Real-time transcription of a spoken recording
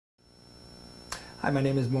Hi, my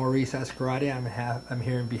name is Maurice. I'm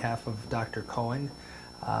here on behalf of Dr. Cohen.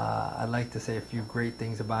 I'd like to say a few great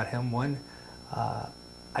things about him. One,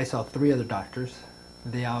 I saw 3 other doctors.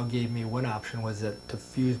 They all gave me one option, was to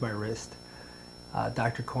fuse my wrist.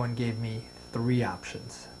 Dr. Cohen gave me 3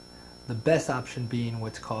 options. The best option being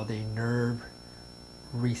what's called a nerve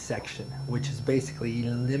resection, which is basically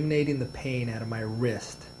eliminating the pain out of my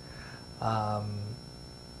wrist. That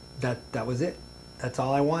was it. That's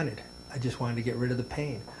all I wanted. I just wanted to get rid of the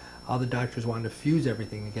pain. All the doctors wanted to fuse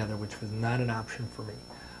everything together, which was not an option for me.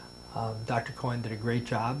 Dr. Cohen did a great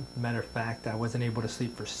job. Matter of fact, I wasn't able to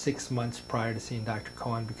sleep for 6 months prior to seeing Dr.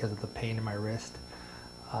 Cohen because of the pain in my wrist.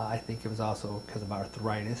 I think it was also because of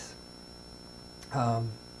arthritis.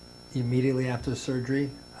 Immediately after the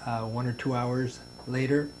surgery, 1 or 2 hours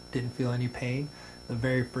later, didn't feel any pain. The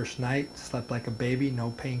very first night, slept like a baby,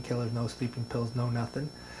 no painkillers, no sleeping pills, no nothing.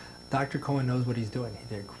 Dr. Cohen knows what he's doing.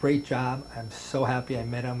 He did a great job. I'm so happy I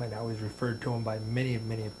met him, and I was referred to him by many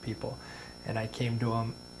people. And I came to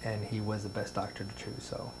him, and he was the best doctor to choose.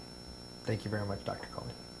 So thank you very much, Dr. Cohen.